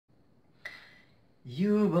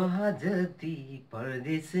युवा जति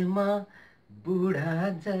परदेशमा बुढा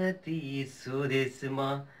जति स्वदेशमा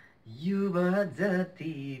युवा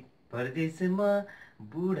जति परदेशमा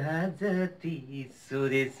बुढा जति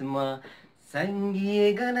स्वदेशमा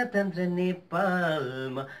सङ्घीय गणतन्त्र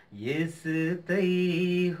नेपालमा यस्तै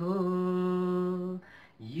हो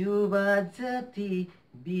युवा जति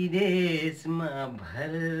विदेशमा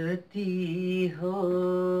भर्ती हो।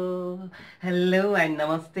 हेलो एन्ड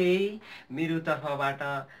नमस्ते मेरो तर्फबाट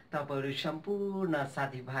तपाईहरु सम्पूर्ण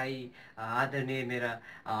साथीभाइ आदरणीय मेरा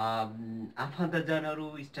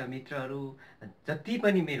आफन्तजनहरू इष्टमित्रहरू जति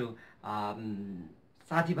पनि मेरो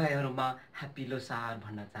साथीभाइहरूमा ह्याप्पी लोसार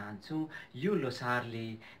भन्न चाहन्छु। यो लोसारले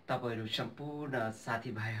तपाईहरु सम्पूर्ण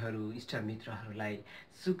साथीभाइहरू इष्टमित्रहरूलाई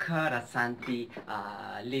सुख र शान्ति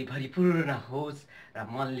ले भरिपूर्ण होस् र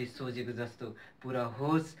मनले सोचेको जस्तो पुरा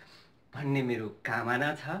होस् भन्ने मेरो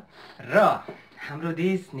कामना छ। र हाम्रो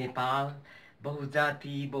देश नेपाल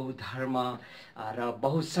बहुजाति बहुधर्म र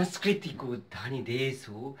बहुसंस्कृतिको धनी देश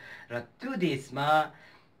हो र त्यो देशमा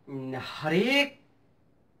हरेक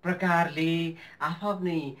प्रकारले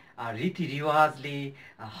आफ्नै रीतिरिवाजले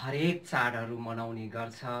हरेक चाडहरू मनाउने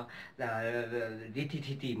गर्छ,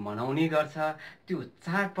 रीतिथिति मनाउने गर्छ। त्यो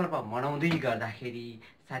चाडपर्व मनाउँदै गर्दाखेरि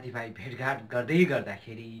साथीभाइ भेटघाट गर्दै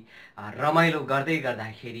गर्दाखेरि रमाइलो गर्दै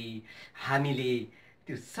गर्दाखेरि हामीले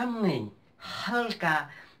त्यो सँगै हल्का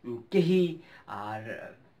केही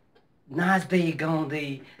नाच्दै गाउँदै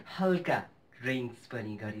हल्का ड्रिङ्क्स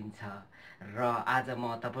पनि गरिन्छ। र आज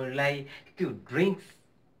म तपाईहरुलाई त्यो ड्रिङ्क्स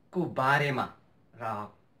को बारेमा र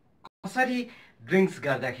कसरी ड्रिङ्क्स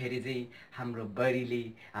गर्दाखेरि चाहिँ हाम्रो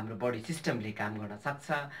बडी सिस्टमले काम गर्न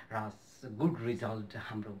सक्छ र गुड रिजल्ट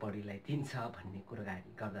हाम्रो बडीलाई दिन्छ भन्ने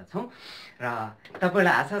कुराकानी गर्दछौँ। र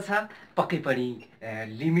तपाईलाई आशा छ पक्कै पनि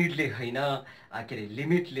लिमिटले होइन के अरे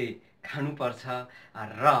लिमिटले खानुपर्छ।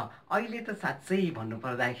 र अहिले त साँच्चै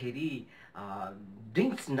भन्नुपर्दाखेरि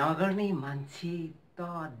ड्रिङ्क्स नगर्ने मान्छे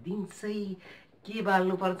त दिनसै के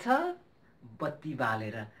बाल्नुपर्छ, बत्ती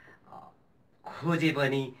बालेर खोजे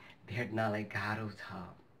पनि भेट्नलाई गाह्रो छ।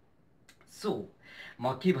 सो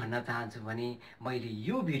म के भन्न चाहन्छु भने मैले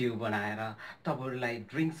यो भिडियो बनाएर तपाईहरुलाई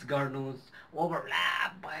ड्रिङ्क्स गर्नुस्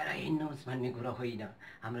ओभरल्याप भएर हिँड्नुस् भन्ने कुरा होइन।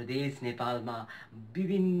 हाम्रो देश नेपालमा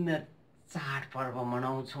विभिन्न चाडपर्व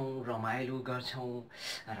मनाउँछौँ, रमाइलो गर्छौँ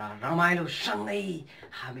र रमाइलो सँगै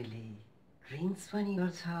हामीले ड्रिङ्क्स पनि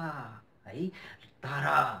गर्छ है। तर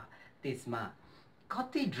त्यसमा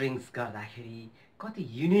कति ड्रिङ्क्स गर्दाखेरि कति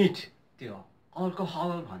युनिट त्यो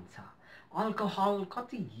अल्कोहल भन्छ, अल्कोहल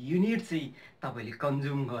कति युनिट चाहिँ तपाईले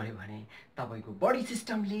कन्ज्युम गर्यो भने तपाईको बडी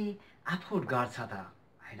सिस्टमले एफोर्ड गर्छ त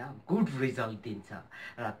हैन, गुड रिजल्ट दिन्छ।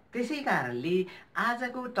 र त्यसै कारणले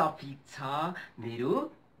आजको टपिक छ मेरो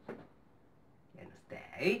हेर्नुस् त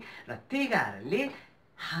है। र त्यही कारणले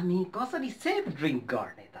हामी कसरी सेफ ड्रिङ्क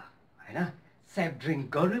गर्ने त हैन, सेफ ड्रिङ्क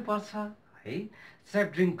गर्नुपर्छ है। सेफ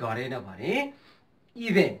ड्रिङ्क गरेन भने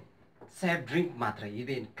इभेन सेफ ड्रिङ्क मात्र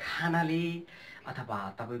इभेन खानाले अथवा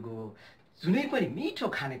तपाईको जुनै पनि मिठो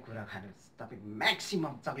खानेकुरा खानुस्, तपाई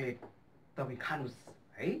म्याक्सिमम चकलेट तपाई खानुस्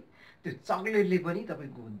है, त्यो चकलेटले पनि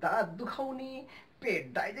तपाईको दाँत दुखाउने, पेट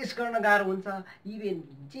डाइजेस्ट गर्न गाह्रो हुन्छ। इभेन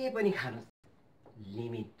जे पनि खानुस्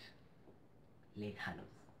लिमिटले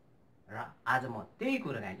खानुस्। र आज म त्यही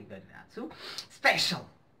कुराकानी गरिरहेको छु। स्पेशल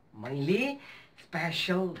मैले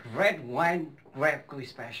special red wine, ग्रेपको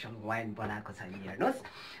special wine बनाएको छ हेर्नुहोस्।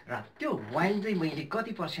 र त्यो वाइन चाहिँ मैले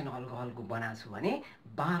कति पर्सेन्ट अल्कोहलको बनाएको छु भने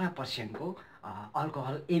 12% को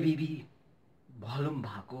अल्कोहल ABV भोल्युम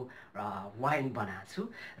भएको वाइन बनाएको छु।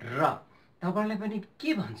 र तपाईलाई पनि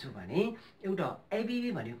के भन्छु भने एउटा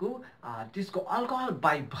ABV भनेको त्यसको अल्कोहल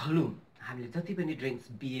बाइ भोल्युम। हामीले जति पनि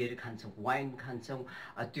ड्रिङ्क्स बियर खान्छौँ, वाइन खान्छौँ,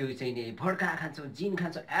 त्यो चाहिँ नि भड्का खान्छौँ, जिन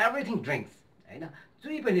खान्छौँ, एभ्रिथिङ ड्रिङ्क्स हैन,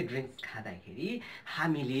 जुनै पनि ड्रिङ्क्स खाँदाखेरि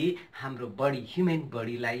हामीले हाम्रो बडी ह्युमन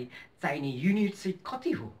बडीलाई चाहिने युनिट चाहिँ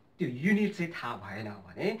कति हो त्यो युनिट चाहिँ थाहा भएन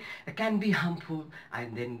भने can be harmful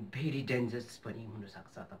and then very dangerous पनि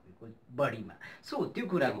हुनसक्छ तपाईँको बडीमा। सो त्यो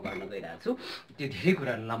कुरा म गर्न गइरहेको छु। त्यो धेरै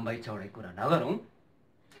कुरा लम्बाइ चौडाइ कुरा नगरौँ।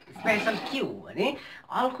 स्पेशल के हो भने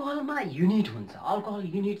अल्कोहलमा युनिट हुन्छ। अल्कोहल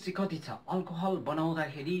युनिट चाहिँ कति छ? अल्कोहल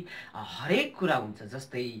बनाउँदाखेरि हरेक कुरा हुन्छ।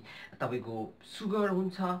 जस्तै तपाईको सुगर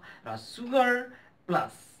हुन्छ र सुगर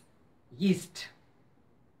प्लस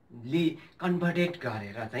यिस्टले कन्भर्टेड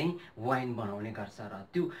गरेर चाहिँ वाइन बनाउने गर्छ। र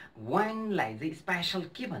त्यो वाइनलाई चाहिँ स्पेशल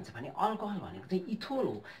के भन्छ भने अल्कोहल भनेको चाहिँ इथोल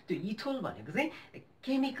हो। त्यो इथोल भनेको चाहिँ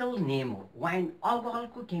केमिकल नेम हो। वाइन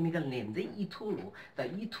अल्कोहलको केमिकल नेम चाहिँ इथोल हो। त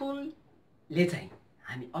इथोलले चाहिँ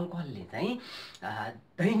हामी अल्कोहलले चाहिँ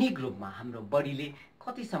दैनिक रूपमा हाम्रो बडीले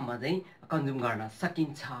कतिसम्म चाहिँ कन्ज्युम गर्न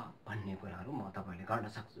सकिन्छ भन्ने कुराहरू म तपाईहरुले गर्न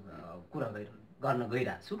सक्छु कुरा गर्न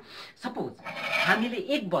गइरहेको छु। सपोज हामीले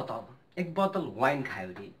एक बोतल वाइन खायो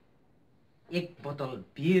अरे, एक बोतल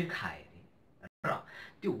बियर खायो अरे, र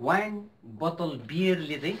त्यो वाइन बोतल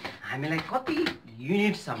बियरले चाहिँ हामीलाई कति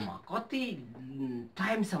युनिटसम्म कति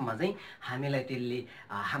टाइमसम्म चाहिँ हामीलाई त्यसले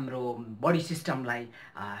हाम्रो बडी सिस्टमलाई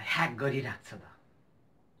ह्याक गरिराख्छ त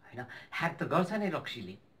हैन। ह्याक त गर्छ नै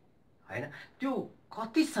रक्सीले हैन। त्यो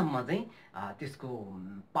कतिसम्म चाहिँ त्यसको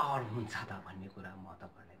पावर हुन्छ त भन्ने कुरा म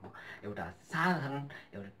तपाईहरुलाई म एउटा साधारण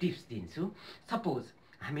एउटा टिप्स दिन्छु। सपोज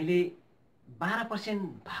हामीले 12%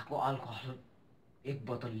 भएको अल्कोहल एक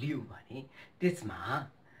बोतल लियो भने त्यसमा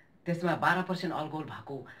 12% अल्कोहल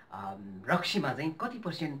भएको रक्सीमा चाहिँ कति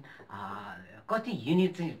पर्सेन्ट कति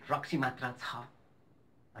युनिट चाहिँ रक्सी मात्रा छ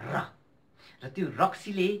र त्यो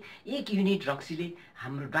रक्सीले एक युनिट रक्सीले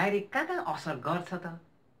हाम्रो डाइरेक्ट कहाँ असर गर्छ त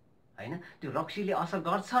हैन। त्यो रक्सीले असर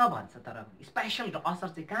गर्छ भन्छ तर स्पेशल असर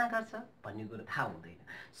चाहिँ कहाँ गर्छ भन्ने कुरा थाहा हुँदैन।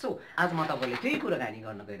 सो आज म तपाईलाई त्यही कुराकानी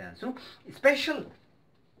गर्न गइरहेको छु। स्पेशल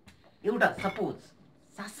एउटा सपोज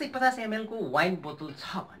 750 ml को वाइन बोतल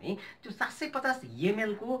छ भने त्यो 750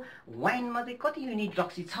 ml को वाइनमा चाहिँ कति युनिट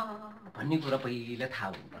रक्सी छ भन्ने कुरा पहिला थाहा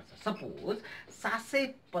हुनुपर्छ। सपोज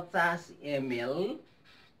 750 ml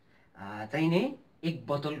चाहिँ नै एक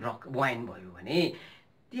बोतल वाइन भयो भने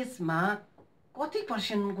त्यसमा कति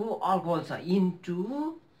पर्सेन्टको अल्कोहल छ इन्टु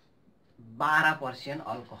 12%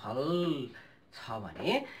 अल्कोहल छ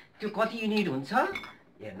भने त्यो कति युनिट हुन्छ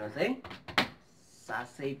हेर्नुहोस् है।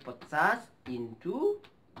 750 इन्टु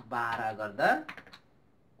 12 गर्दा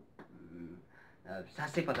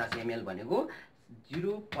 750 ml भनेको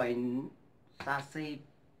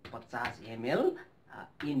 0.750 ml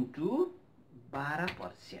इन्टु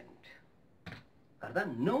 12% गर्दा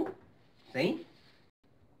 9 चाहिँ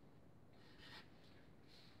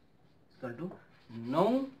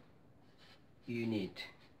 9 युनिट।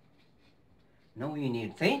 9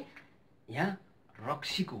 युनिट चाहिँ यहाँ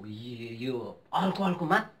रक्सीको यो अल्कोहलको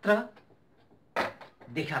मात्र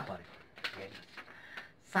देखा पर्यो।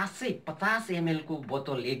 750 ml को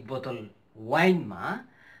बोतल एक बोतल वाइनमा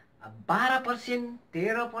 12%,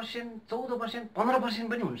 13%, 14%, 15%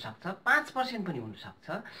 पनि हुनसक्छ, 5% पनि हुनसक्छ।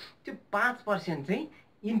 त्यो 5% चाहिँ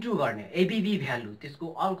इन्टु गर्ने एबीवी भ्यालु त्यसको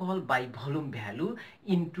alcohol by volume value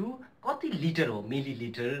into कति लिटर हो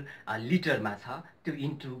मिलिलिटर लिटरमा छ त्यो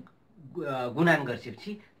इन्टु गुणन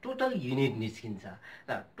गरेपछि टोटल युनिट निस्किन्छ।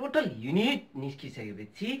 र टोटल युनिट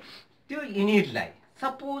निस्किसकेपछि त्यो युनिटलाई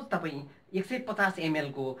सपोज तपाईँ 150 ml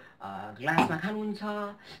को ग्लासमा खानुहुन्छ,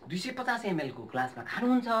 250 ml को ग्लासमा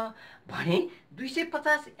खानुहुन्छ भने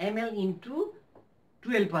 250 ml इन्टु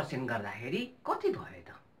 12% गर्दाखेरि कति भयो त?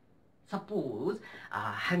 सपोज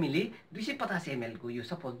हामीले 250 ml को यो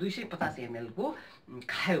सपोज 250 ml को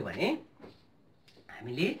खायो भने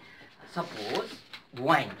हामीले सपोज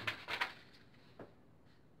वाइन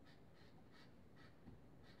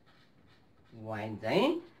चाहिँ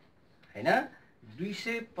हैन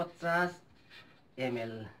 250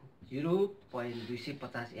 ml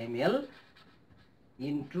 0.250 ml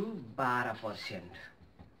इन्टु 12%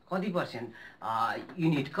 कति पर्सेन्ट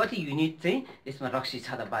युनिट कति युनिट चाहिँ यसमा रक्सी छ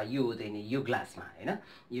त बा यो चाहिँ नि यो ग्लासमा हैन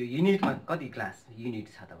यो युनिटमा कति ग्लास युनिट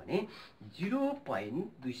छ त भने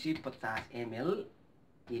 0.250 ml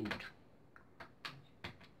इन्टु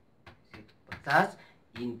 50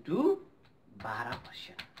 इन्टु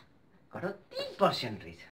 12% गरेर 3%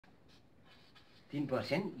 रहेछ।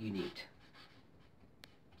 3% युनिट।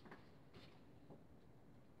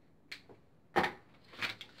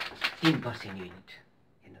 3% युनिट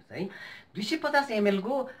हेर्नुहोस् है। 250 ml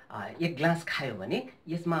को एक ग्लास खायो भने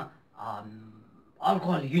यसमा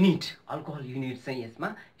अल्कोहल युनिट चाहिँ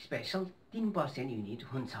यसमा स्पेशल 3% युनिट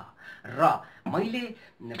हुन्छ। र मैले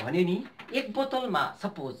भने नि एक बोतलमा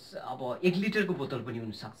सपोज अब 1 लिटरको बोतल पनि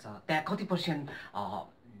हुन सक्छ त्यहाँ कति पर्सेन्ट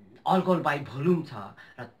अल्कोहल बाई भोल्युम छ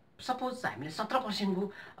र सपोज हामीले 17% को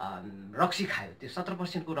रक्सी खायो त्यो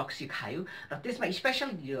 17% को रक्सी खायो र त्यसमा स्पेशल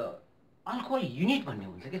अल्कोहल युनिट भन्ने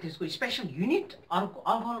हुन्छ के त्यसको स्पेशल युनिट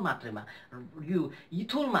अल्कोहल मात्रामा यो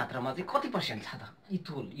इथोल मात्रामा चाहिँ कति पर्सेन्ट छ त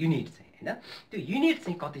इथोल युनिट चाहिँ हैन त्यो युनिट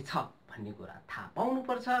चाहिँ कति छ भन्ने कुरा थाहा पाउनु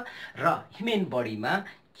पर्छ। र ह्युमन बडीमा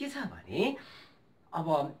के छ भने अब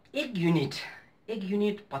एक युनिट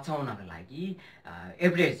पचाउनको लागि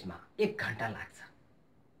एभरेजमा 1 घण्टा लाग्छ।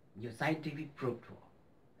 यो साइन्टिफिक प्रुफ हो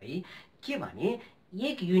है। के भने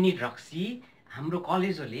एक युनिट रक्सी हाम्रो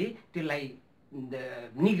कलेजले त्यसलाई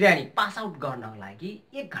निगरानी पास आउट गर्नको लागि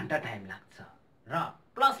 1 घण्टा टाइम लाग्छ। र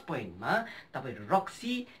प्लस पोइन्टमा तपाईँ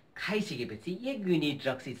रक्सी खाइसकेपछि 1 युनिट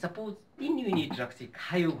रक्सी सपोज 3 युनिट रक्सी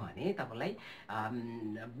खायो भने तपाईलाई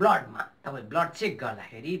ब्लडमा तपाईँ ब्लड चेक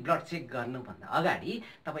गर्दाखेरि ब्लड चेक गर्नुभन्दा अगाडि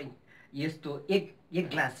तपाईँ यस्तो एक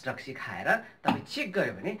ग्लास रक्सी खाएर तपाईँ चेक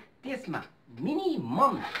गर्यो भने त्यसमा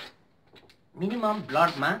मिनिमम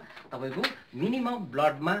ब्लडमा तपाईको मिनिमम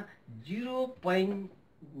ब्लडमा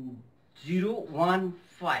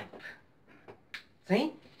 0.015 चाहिँ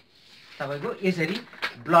तपाईको यसरी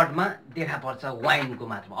ब्लडमा देखा पर्छ वाइनको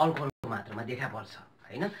मात्रामा अल्कोहलको मात्रामा देखा पर्छ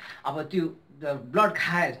हैन अब त्यो ब्लड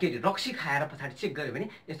खाए के रक्सी खाएर पछाडि चेक गर्यो भने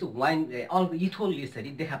यस्तो वाइन इथोल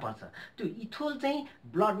यसरी देखा पर्छ त्यो इथोल चाहिँ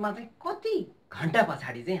ब्लडमा चाहिँ कति घण्टा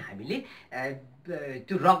पछाडि चाहिँ हामीले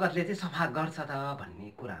त्यो रगतले चाहिँ सफा गर्छ त भन्ने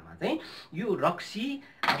कुरामा चाहिँ यो रक्सी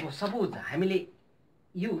अब सपोज हामीले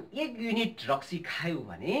यो 1 युनिट रक्सी खायो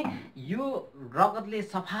भने यो रगतले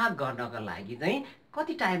सफा गर्नका लागि चाहिँ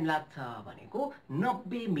कति टाइम लाग्छ भनेको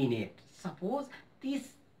 90 मिनेट सपोज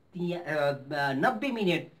 90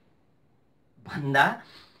 मिनेट भन्दा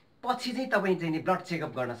पछि चाहिँ तपाईँ चाहिँ ब्लड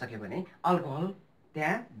चेकअप गर्न सक्यो भने अल्कोहल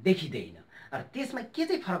त्यहाँ देखिँदैन र त्यसमा के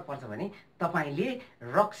चाहिँ फरक पर्छ भने तपाईले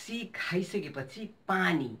रक्सी खाइसकेपछि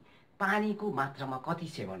पानीको मात्रामा कति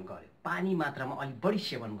सेवन गर्यो पानी मात्रामा अलि बढी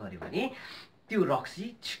सेवन गर्यो भने त्यो रक्सी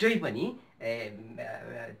छिटै पनि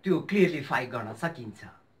त्यो क्लियरलिफाई गर्न सकिन्छ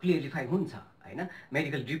क्लियरलिफाई हुन्छ हैन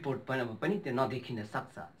मेडिकल रिपोर्ट पनि त्यो नदेखिन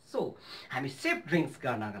सक्छ सो हामी सेफ ड्रिंक्स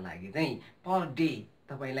गर्नका लागि चाहिँ पर डे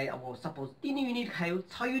तपाईलाई अब सपोज 3 युनिट खायो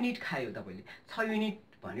 6 युनिट खायो तपाईले 6 युनिट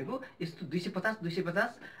भनेको यस्तो 250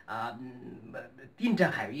 तीनटा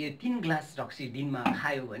खायो यो 3 ग्लास रक्सी दिनमा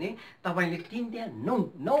खायो भने तपाईले 3 त्यहाँ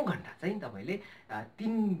 9 घण्टा चाहिँ तपाईले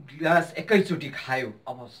 3 ग्लास एकैचोटी खायो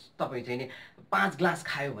अब तपाई चाहिँ 5 ग्लास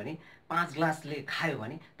खायो भने 5 ग्लासले खायो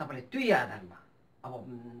भने तपाईले त्यही आधारमा अब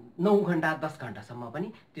 9 घण्टा 10 घण्टासम्म पनि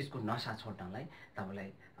त्यसको नशा छोड्नलाई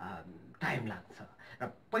तपाईलाई टाइम लाग्छ र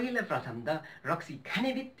पहिलो प्रथम त रक्सी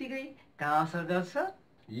खाने बित्तिकै कहाँ असर गर्छ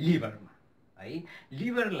लिभरमा है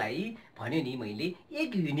लिभरलाई भने नि मैले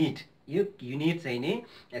 1 युनिट चाहिँ नि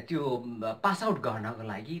त्यो पास आउट गर्नको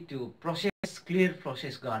लागि त्यो प्रोसेस क्लियर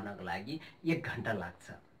प्रोसेस गर्नको लागि 1 घण्टा लाग्छ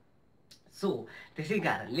सो त्यसै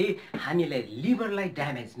कारणले हामीलाई लिभरलाई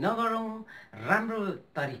ड्यामेज नगरौँ राम्रो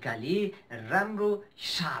तरिकाले राम्रो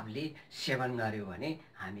हिसाबले सेवन गर्यो भने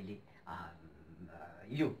हामीले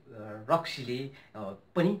यो रक्सीले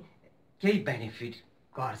पनि केही बेनिफिट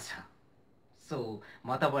गर्छ सो म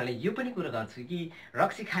तपाईलाई यो पनि कुरा गर्छु कि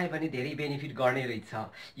रक्सी खाए पनि धेरै बेनिफिट गर्ने रहेछ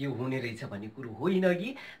यो हुने रहेछ भन्ने कुरो होइन कि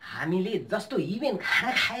हामीले जस्तो इभेन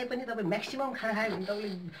खाना खाए पनि तपाईँ म्याक्सिमम खाना खायो भने तपाईँले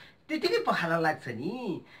त्यतिकै पखाला लाग्छ नि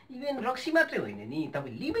इभेन रक्सी मात्रै होइन नि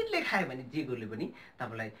तपाईँ लिमिटले खायो भने जे गर्ले पनि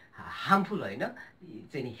तपाईँलाई हार्मफुल होइन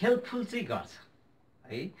चाहिँ नि हेल्पफुल चाहिँ गर्छ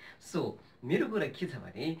है सो मेरो कुरा के छ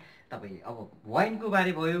भने तपाईँ अब वाइनको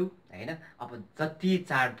बारे भयो हैन अब जति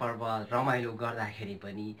चाडपर्व रमाइलो गर्दाखेरि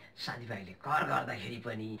पनि साथीभाइले कर गर्दाखेरि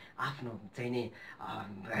पनि आफ्नो चाहिँ नि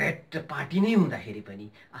भेट पार्टी नै हुँदाखेरि पनि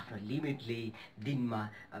आफ्नो लिमिटले दिनमा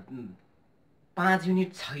 5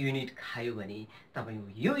 युनिट 6 युनिट खायो भने तपाईँ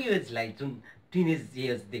यो एजलाई जुन टिनेज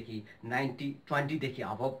एजदेखि 20 देखि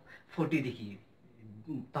अब 40 देखि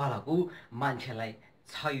तलको मान्छेलाई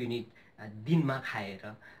 6 युनिट दिनमा खाएर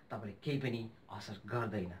तपाईले केही पनि असर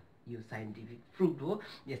गर्दैन यो साइन्टिफिक प्रुफ हो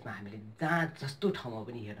यसमा हामीले जहाँ जस्तो ठाउँमा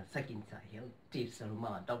पनि हेर्न सकिन्छ हेल्थ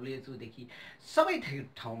टिप्सहरुमा WHO देखि सबै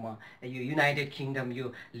ठाउँमा यो युनाइटेड किङडम यो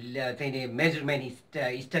चाहिँ नि मेजरमेन्ट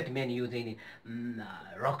स्टेटमेन्ट यो चाहिँ नि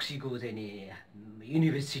रक्सीको चाहिँ नि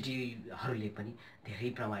युनिभर्सिटीहरुले पनि धेरै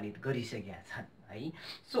प्रमाणित गरिसकेका छन् है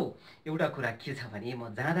सो एउटा कुरा के छ भने म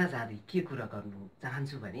जाँदै के कुरा गर्नु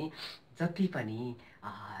चाहन्छु भने जति पनि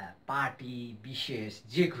पार्टी विशेष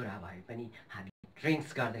जे कुरा भए पनि हामी ड्रिंक्स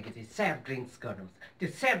गर्दाखेरि चाहिँ सेफ ड्रिंक्स गर्नुहोस् त्यो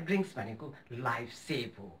सेफ ड्रिंक्स भनेको लाइफ सेभ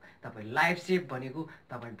हो तपाईँ लाइफ सेभ भनेको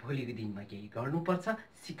तपाईँ भोलिको दिनमा केही गर्नुपर्छ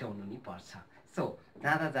सिकाउनु नि पर्छ सो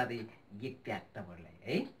जाँदै एक प्याक तपाईहरुलाई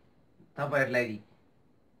है तपाईहरुलाई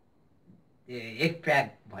एक प्याक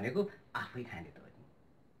भनेको आफै खाने त हो नि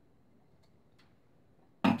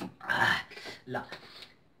ल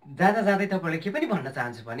जाँदै तपाईहरुलाई के पनि भन्न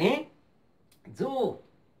चाहन्छु भने जो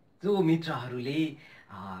मित्रहरूले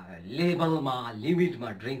लेभलमा लिमिटमा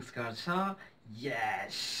ड्रिंक्स गर्छ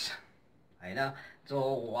यस हैन जो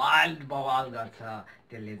वाइल्ड बवाल गर्छ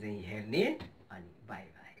त्यसले चाहिँ हेर्ने अनि बाइ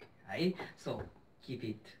बाइ है सो किप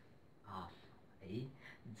इट अफ है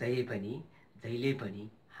जहिले पनि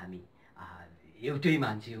हामी एउटै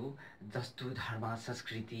मान्छे हो जस्तो धर्म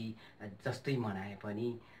संस्कृति जस्तै मनाए पनि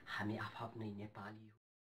हामी आफ्नै नेपाली हो।